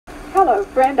Hello,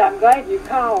 friend. I'm glad you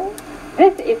called.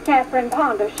 This is Catherine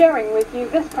Ponder sharing with you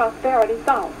this prosperity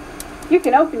thought. You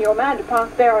can open your mind to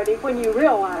prosperity when you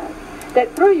realize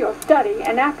that through your study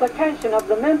and application of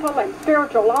the mental and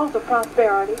spiritual laws of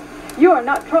prosperity, you are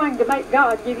not trying to make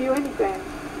God give you anything.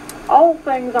 All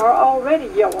things are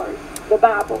already yours, the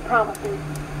Bible promises.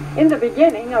 In the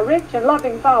beginning, a rich and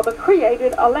loving Father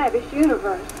created a lavish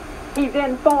universe. He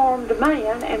then formed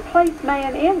man and placed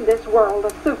man in this world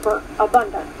of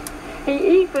superabundance.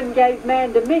 He even gave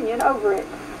man dominion over it.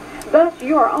 Thus,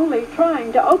 you are only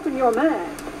trying to open your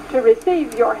mind to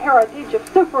receive your heritage of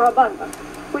superabundance,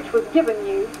 which was given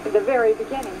you in the very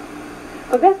beginning.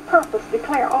 For this purpose,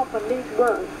 declare often these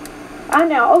words: I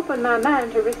now open my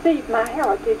mind to receive my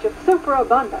heritage of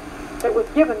superabundance that was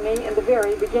given me in the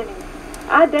very beginning.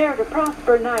 I dare to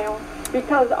prosper now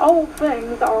because all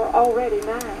things are already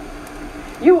mine.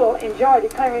 You will enjoy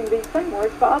declaring these same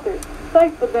words for others. Say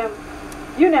for them,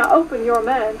 you now open your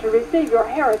mind to receive your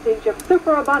heritage of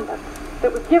superabundance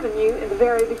that was given you in the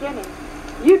very beginning.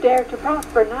 You dare to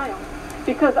prosper now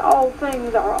because all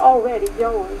things are already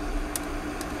yours.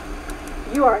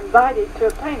 You are invited to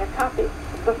obtain a copy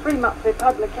of the free monthly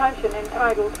publication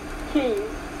entitled Keys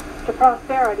to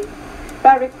Prosperity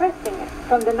by requesting it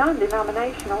from the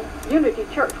non-denominational Unity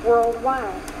Church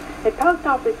Worldwide at Post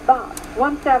Office Box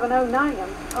 1709,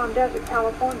 Palm Desert,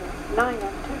 California,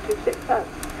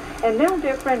 92260. And now,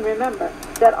 dear friend, remember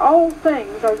that all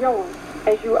things are yours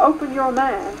as you open your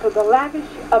mind to the lavish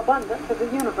abundance of the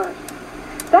universe.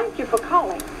 Thank you for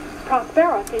calling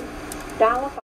Prosperity Dial